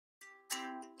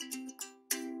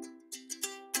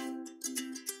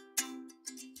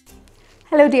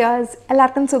Hello dears,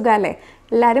 എല്ലാവർക്കും സുഖമല്ലേ?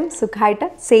 എല്ലാവരും സുഖമായിട്ട്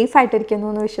സേഫ് ആയിട്ടിരിക്കുന്നു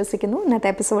എന്ന് വിശ്വസിക്കുന്നു. ഇന്നത്തെ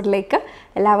എപ്പിസോഡിലേക്ക്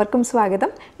എല്ലാവർക്കും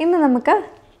സ്വാഗതം. ഇന്ന് നമുക്ക്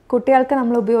കുട്ടികൾക്ക്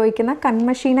നമ്മൾ ഉപയോഗിക്കുന്ന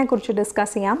കൺമഷീനെ കുറിച്ച്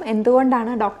ഡിസ്കസ് ചെയ്യാം.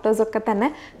 എന്തുകൊണ്ടാണ് ഡോക്ടേഴ്സൊക്കെ തന്നെ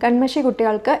കൺമഷി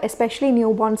കുട്ടികൾക്ക് എസ്പെഷ്യലി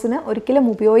ന്യൂ ബോൺസിന് ഒരിക്കലും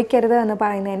ഉപയോഗിക്കരുത് എന്ന്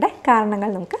പറയുന്നതിൻ്റെ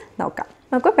കാരണങ്ങൾ നമുക്ക് നോക്കാം.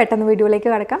 നമുക്ക് പെട്ടെന്ന് വീഡിയോയിലേക്ക്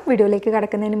കിടക്കാം. വീഡിയോയിലേക്ക്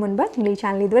കിടക്കുന്നതിന് മുൻപ് നിങ്ങൾ ഈ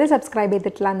ചാനൽ ഇതുവരെ സബ്സ്ക്രൈബ്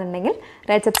ചെയ്തിട്ടില്ല എന്നുണ്ടെങ്കിൽ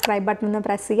റെഡ് സബ്സ്ക്രൈബ് ബട്ടൺ ഒന്ന്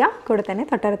പ്രസ് ചെയ്യുക. കൂടെ തന്നെ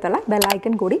തൊട്ടടുത്തുള്ള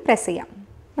ബെല്ലൈക്കൺ കൂടി പ്രസ് ചെയ്യാം.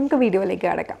 നമുക്ക് വീഡിയോയിലേക്ക്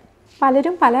കിടക്കാം.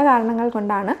 പലരും പല കാരണങ്ങൾ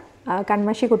കൊണ്ടാണ്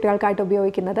കൺമഷി കുട്ടികൾക്കായിട്ട്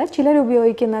ഉപയോഗിക്കുന്നത്. ചിലർ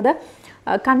ഉപയോഗിക്കുന്നത്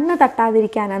കണ്ണ്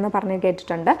തട്ടാതിരിക്കാനെന്ന് പറഞ്ഞ്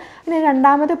കേട്ടിട്ടുണ്ട്. പിന്നെ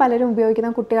രണ്ടാമത് പലരും ഉപയോഗിക്കുന്ന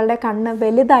കുട്ടികളുടെ കണ്ണ്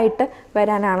വലുതായിട്ട്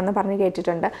വരാനാണെന്ന് പറഞ്ഞ്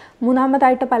കേട്ടിട്ടുണ്ട്.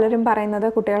 മൂന്നാമതായിട്ട് പലരും പറയുന്നത്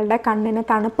കുട്ടികളുടെ കണ്ണിന്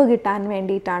തണുപ്പ് കിട്ടാൻ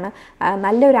വേണ്ടിയിട്ടാണ്,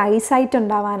 നല്ലൊരു ഐസൈറ്റ്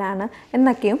ഉണ്ടാവാനാണ്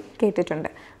എന്നൊക്കെയും കേട്ടിട്ടുണ്ട്.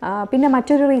 പിന്നെ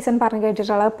മറ്റൊരു റീസൺ പറഞ്ഞു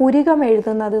കേട്ടിട്ടുള്ളത് പുരികം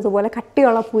എഴുതുന്നത് ഇതുപോലെ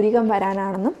കട്ടിയുള്ള പുരികം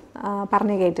വരാനാണെന്നും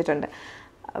പറഞ്ഞു കേട്ടിട്ടുണ്ട്.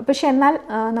 പക്ഷെ എന്നാൽ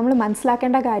നമ്മൾ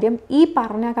മനസ്സിലാക്കേണ്ട കാര്യം ഈ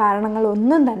പറഞ്ഞ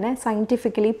കാരണങ്ങളൊന്നും തന്നെ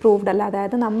സയൻറ്റിഫിക്കലി പ്രൂവ്ഡ് അല്ല.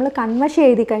 അതായത് നമ്മൾ കൺമഷി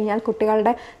എഴുതി കഴിഞ്ഞാൽ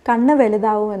കുട്ടികളുടെ കണ്ണ്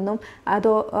വലുതാവുമെന്നും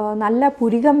അതോ നല്ല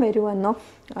പുരികം വരുമെന്നോ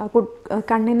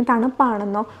കണ്ണിന്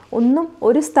തണുപ്പാണെന്നോ ഒന്നും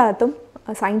ഒരു സ്ഥലത്തും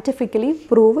സയൻറ്റിഫിക്കലി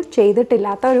പ്രൂവ്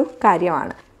ചെയ്തിട്ടില്ലാത്ത ഒരു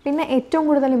കാര്യമാണ്. പിന്നെ ഏറ്റവും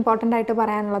കൂടുതൽ ഇമ്പോർട്ടൻ്റ് ആയിട്ട്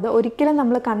പറയാനുള്ളത്, ഒരിക്കലും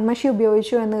നമ്മൾ കൺമഷി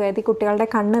ഉപയോഗിച്ചു എന്ന് കരുതി കുട്ടികളുടെ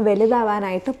കണ്ണ്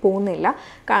വലുതാവാനായിട്ട് പോകുന്നില്ല.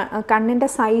 കണ്ണിൻ്റെ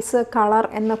സൈസ്, കളർ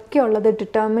എന്നൊക്കെയുള്ളത്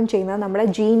ഡിറ്റർമിൻ ചെയ്യുന്നത് നമ്മുടെ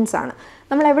ജീൻസാണ്.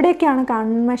 നമ്മൾ എവിടെയൊക്കെയാണ്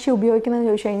കൺമഷി ഉപയോഗിക്കുന്നത്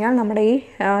ചോദിച്ചു കഴിഞ്ഞാൽ നമ്മുടെ ഈ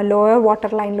ലോയർ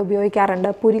വാട്ടർ ലൈനിൽ ഉപയോഗിക്കാറുണ്ട്,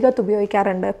 പുരികത്ത്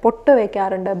ഉപയോഗിക്കാറുണ്ട്, പൊട്ട്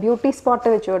വയ്ക്കാറുണ്ട്, ബ്യൂട്ടി സ്പോട്ട്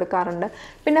വെച്ച് കൊടുക്കാറുണ്ട്.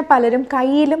 പിന്നെ പലരും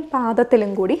കയ്യിലും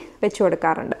പാദത്തിലും കൂടി വെച്ച്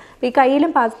കൊടുക്കാറുണ്ട്. ഈ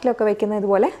കയ്യിലും പാദത്തിലൊക്കെ വയ്ക്കുന്നത്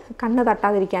ഇതുപോലെ കണ്ണ്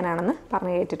തട്ടാതിരിക്കാനാണെന്ന്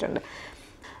പറഞ്ഞു കേട്ടിട്ടുണ്ട്.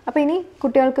 അപ്പോൾ ഇനി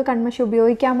കുട്ടികൾക്ക് കൺമഷി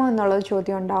ഉപയോഗിക്കാമോ എന്നുള്ളൊരു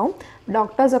ചോദ്യം ഉണ്ടാവും.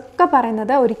 ഡോക്ടേഴ്സൊക്കെ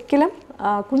പറയുന്നത് ഒരിക്കലും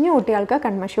കുഞ്ഞു കുട്ടികൾക്ക്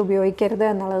കൺമഷി ഉപയോഗിക്കരുത്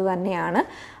എന്നുള്ളത് തന്നെയാണ്.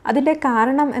 അതിൻ്റെ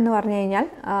കാരണം എന്ന് പറഞ്ഞു കഴിഞ്ഞാൽ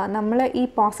നമ്മൾ ഈ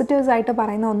പോസിറ്റീവ്സായിട്ട്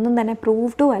പറയുന്ന ഒന്നും തന്നെ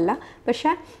പ്രൂവ്ഡും അല്ല.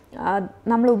 പക്ഷേ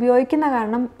നമ്മൾ ഉപയോഗിക്കുന്ന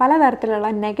കാരണം പലതരത്തിലുള്ള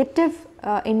നെഗറ്റീവ്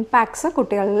ഇമ്പാക്ട്സ്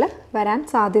കുട്ടികളിൽ വരാൻ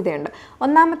സാധ്യതയുണ്ട്.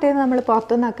 ഒന്നാമത്തേത്, നമ്മൾ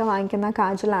പുറത്തുനിന്നൊക്കെ വാങ്ങിക്കുന്ന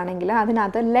കാജലാണെങ്കിൽ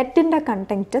അതിനകത്ത് ലെഡിൻ്റെ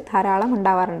കണ്ടൻറ്റ് ധാരാളം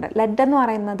ഉണ്ടാവാറുണ്ട്. ലെഡ് എന്ന്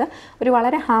പറയുന്നത് ഒരു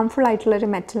വളരെ ഹാംഫുൾ ആയിട്ടുള്ളൊരു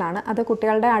മെറ്റലാണ്. അത്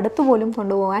കുട്ടികളുടെ അടുത്ത് പോലും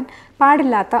കൊണ്ടുപോകാൻ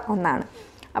പാടില്ലാത്ത ഒന്നാണ്.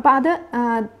 അപ്പോൾ അത്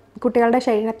കുട്ടികളുടെ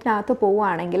ശരീരത്തിനകത്ത്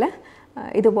പോവുകയാണെങ്കിൽ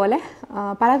ഇതുപോലെ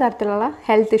പലതരത്തിലുള്ള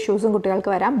ഹെൽത്ത് ഇഷ്യൂസും കുട്ടികൾക്ക്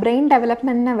വരാം. ബ്രെയിൻ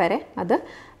ഡെവലപ്മെൻറ്റിനെ വരെ അത്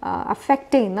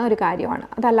അഫക്റ്റ് ചെയ്യുന്ന ഒരു കാര്യമാണ്.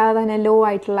 അതല്ലാതെ തന്നെ ലോ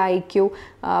ആയിട്ടുള്ള IQ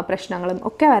പ്രശ്നങ്ങളും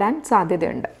ഒക്കെ വരാൻ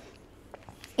സാധ്യതയുണ്ട്.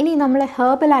 ഇനി നമ്മൾ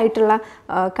ഹെർബലായിട്ടുള്ള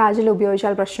കാജൽ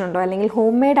ഉപയോഗിച്ചാൽ പ്രശ്നമുണ്ടോ, അല്ലെങ്കിൽ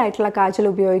ഹോം മെയ്ഡ് ആയിട്ടുള്ള കാജൽ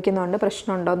ഉപയോഗിക്കുന്നതുകൊണ്ട്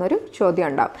പ്രശ്നമുണ്ടോ എന്നൊരു ചോദ്യം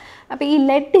ഉണ്ടാവും. അപ്പോൾ ഈ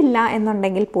ലെഡ് ഇല്ല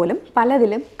എന്നുണ്ടെങ്കിൽ പോലും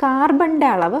പലതിലും കാർബണിൻ്റെ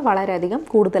അളവ് വളരെയധികം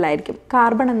കൂടുതലായിരിക്കും.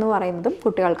 കാർബൺ എന്ന് പറയുന്നതും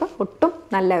കുട്ടികൾക്ക് ഒട്ടും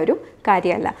നല്ല ഒരു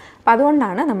കാര്യമല്ല. അപ്പോൾ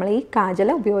അതുകൊണ്ടാണ് നമ്മൾ ഈ കാജൽ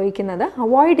ഉപയോഗിക്കുന്നത്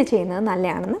അവോയ്ഡ് ചെയ്യുന്നത്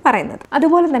നല്ലതാണെന്ന് പറയുന്നത്.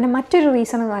 അതുപോലെ തന്നെ മറ്റൊരു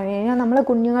റീസൺ എന്ന് പറഞ്ഞു കഴിഞ്ഞാൽ നമ്മൾ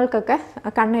കുഞ്ഞുങ്ങൾക്കൊക്കെ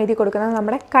കണ്ണ് എഴുതി കൊടുക്കുന്നത്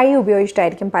നമ്മുടെ കൈ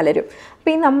ഉപയോഗിച്ചിട്ടായിരിക്കും പലരും.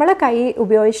 അപ്പോൾ ഈ നമ്മളെ കൈ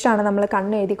ഉപയോഗിച്ചിട്ടാണ് നമ്മൾ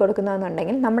കണ്ണ് എഴുതി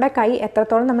കൊടുക്കുന്നതെന്നുണ്ടെങ്കിൽ നമ്മുടെ കൈ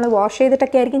എത്രത്തോളം നമ്മൾ വാഷ്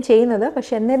ചെയ്തിട്ടൊക്കെ ആയിരിക്കും ചെയ്യുന്നത്.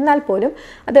 പക്ഷെ എന്നിരുന്നാൽ പോലും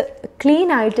അത് ക്ലീൻ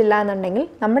ആയിട്ടില്ല എന്നുണ്ടെങ്കിൽ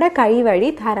നമ്മുടെ കൈ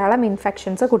വഴി ധാരാളം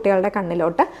ഇൻഫെക്ഷൻസ് കുട്ടികളുടെ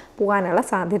കണ്ണിലോട്ട് പോകാനുള്ള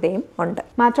സാധ്യതയും ഉണ്ട്.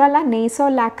 മാത്രമല്ല നേസോ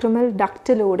ലാക്രിമൽ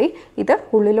ഡക്റ്റിലൂടെ ഇത്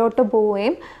ഉള്ളിലോട്ട്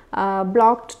പോവുകയും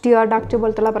ബ്ലോക്ക്ഡ് ടിയർ ഡക്റ്റ്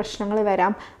പോലത്തുള്ള പ്രശ്നങ്ങൾ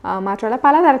വരാം. മാത്രമല്ല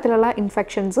പലതരത്തിലുള്ള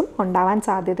ഇൻഫെക്ഷൻസും ഉണ്ടാവാൻ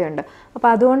സാധ്യതയുണ്ട്. അപ്പോൾ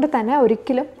അതുകൊണ്ട് തന്നെ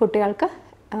ഒരിക്കലും കുട്ടികൾക്ക്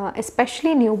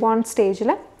എസ്പെഷ്യലി ന്യൂ ബോൺ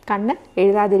സ്റ്റേജിൽ കണ്ണ്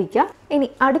എഴുതാതിരിക്കുക. ഇനി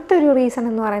അടുത്തൊരു റീസൺ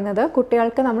എന്ന് പറയുന്നത്,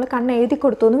 കുട്ടികൾക്ക് നമ്മൾ കണ്ണ് എഴുതി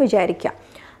കൊടുത്തു എന്ന് വിചാരിക്കുക.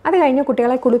 അത് കഴിഞ്ഞ്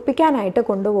കുട്ടികളെ കുളിപ്പിക്കാനായിട്ട്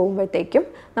കൊണ്ടുപോകുമ്പോഴത്തേക്കും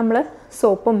നമ്മൾ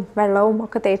സോപ്പും വെള്ളവും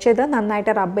ഒക്കെ തേച്ചത്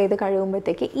നന്നായിട്ട് റബ്ബ് ചെയ്ത്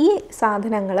കഴുകുമ്പോഴത്തേക്ക് ഈ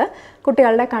സാധനങ്ങൾ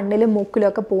കുട്ടികളുടെ കണ്ണിലും മൂക്കിലും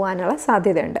ഒക്കെ പോകാനുള്ള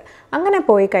സാധ്യതയുണ്ട്. അങ്ങനെ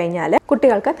പോയി കഴിഞ്ഞാൽ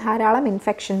കുട്ടികൾക്ക് ധാരാളം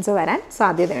ഇൻഫെക്ഷൻസ് വരാൻ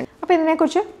സാധ്യതയുണ്ട്. അപ്പോൾ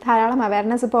ഇതിനെക്കുറിച്ച് ധാരാളം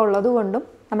അവയർനെസ് ഇപ്പോൾ ഉള്ളതുകൊണ്ടും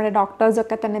നമ്മുടെ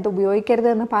ഡോക്ടേഴ്സൊക്കെ തന്നെ ഇത് ഉപയോഗിക്കരുത്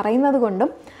എന്ന് പറയുന്നത്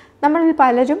കൊണ്ടും നമ്മളിൽ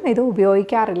പലരും ഇത്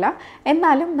ഉപയോഗിക്കാറില്ല.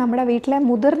 എന്നാലും നമ്മുടെ വീട്ടിലെ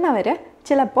മുതിർന്നവർ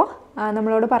ചിലപ്പോൾ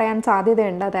നമ്മളോട് പറയാൻ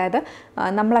സാധ്യതയുണ്ട്. അതായത്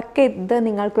നമ്മളൊക്കെ ഇത്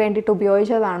നിങ്ങൾക്ക് വേണ്ടിയിട്ട്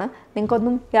ഉപയോഗിച്ചതാണ്,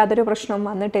 നിങ്ങൾക്കൊന്നും യാതൊരു പ്രശ്നവും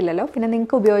വന്നിട്ടില്ലല്ലോ, പിന്നെ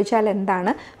നിങ്ങൾക്ക് ഉപയോഗിച്ചാൽ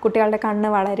എന്താണ്, കുട്ടികളുടെ കണ്ണ്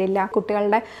വളരില്ല,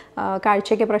 കുട്ടികളുടെ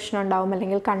കാഴ്ചയ്ക്ക് പ്രശ്നം ഉണ്ടാവും,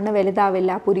 അല്ലെങ്കിൽ കണ്ണ്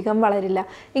വലുതാവില്ല, പുരികം വളരില്ല,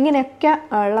 ഇങ്ങനെയൊക്കെ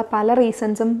ഉള്ള പല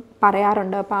റീസൺസും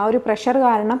പറയാറുണ്ട്. അപ്പോൾ ആ ഒരു പ്രഷർ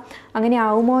കാരണം അങ്ങനെ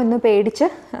ആവുമോ എന്ന് പേടിച്ച്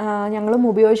ഞങ്ങളും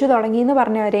ഉപയോഗിച്ച് തുടങ്ങിയെന്ന്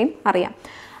പറഞ്ഞവരെയും അറിയാം.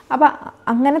 അപ്പോൾ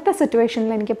അങ്ങനത്തെ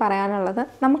സിറ്റുവേഷനിൽ എനിക്ക് പറയാനുള്ളത്,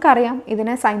 നമുക്കറിയാം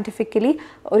ഇതിനെ സയൻറ്റിഫിക്കലി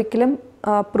ഒരിക്കലും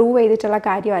പ്രൂവ് ചെയ്തിട്ടുള്ള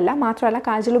കാര്യമല്ല. മാത്രമല്ല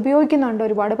കാജൽ ഉപയോഗിക്കുന്നുണ്ട്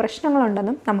ഒരുപാട്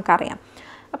പ്രശ്നങ്ങളുണ്ടെന്നും നമുക്കറിയാം.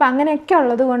 അപ്പോൾ അങ്ങനെയൊക്കെ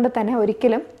ഉള്ളത് കൊണ്ട് തന്നെ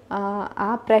ഒരിക്കലും ആ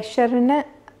പ്രഷറിന്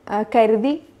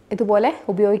കരുതി ഇതുപോലെ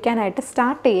ഉപയോഗിക്കാനായിട്ട്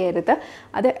സ്റ്റാർട്ട് ചെയ്യരുത്.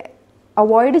 അത്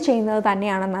അവോയ്ഡ് ചെയ്യുന്നത്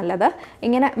തന്നെയാണ് നല്ലത്.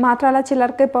 ഇങ്ങനെ മാത്രമല്ല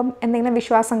ചിലർക്ക് ഇപ്പം എന്തെങ്കിലും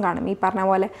വിശ്വാസം കാണും, ഈ പറഞ്ഞ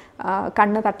പോലെ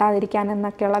കണ്ണ് തട്ടാതിരിക്കാൻ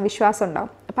എന്നൊക്കെയുള്ള വിശ്വാസം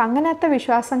ഉണ്ടാവും. അപ്പം അങ്ങനത്തെ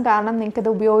വിശ്വാസം കാരണം നിങ്ങൾക്കിത്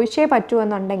ഉപയോഗിച്ചേ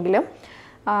പറ്റുമെന്നുണ്ടെങ്കിലും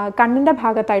കണ്ണിൻ്റെ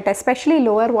ഭാഗത്തായിട്ട് എസ്പെഷ്യലി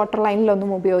ലോവർ വാട്ടർ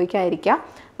ലൈനിലൊന്നും ഉപയോഗിക്കാതിരിക്കുക.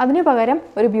 അതിന് പകരം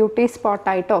ഒരു ബ്യൂട്ടി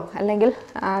സ്പോട്ടായിട്ടോ അല്ലെങ്കിൽ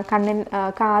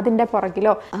കാതിൻ്റെ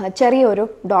പുറകിലോ ചെറിയൊരു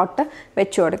ഡോട്ട്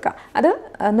വെച്ചു കൊടുക്കുക. അത്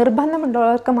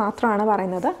നിർബന്ധമുള്ളവർക്ക് മാത്രമാണ്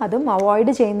പറയുന്നത്. അതും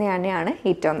അവോയ്ഡ് ചെയ്യുന്നത് തന്നെയാണ്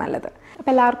ഏറ്റവും നല്ലത്.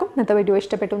 അപ്പോൾ എല്ലാവർക്കും ഇന്നത്തെ വീഡിയോ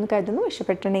ഇഷ്ടപ്പെട്ടു എന്ന് കരുതുന്നു.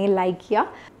 ഇഷ്ടപ്പെട്ടിട്ടുണ്ടെങ്കിൽ ലൈക്ക് ചെയ്യുക,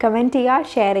 കമൻറ്റ്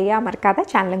ചെയ്യുക, ഷെയർ ചെയ്യുക, മറക്കാതെ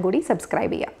ചാനലും കൂടി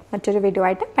സബ്സ്ക്രൈബ് ചെയ്യുക. മറ്റൊരു വീഡിയോ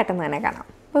ആയിട്ട് പെട്ടെന്ന് തന്നെ കാണാം.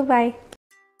 ബൈ.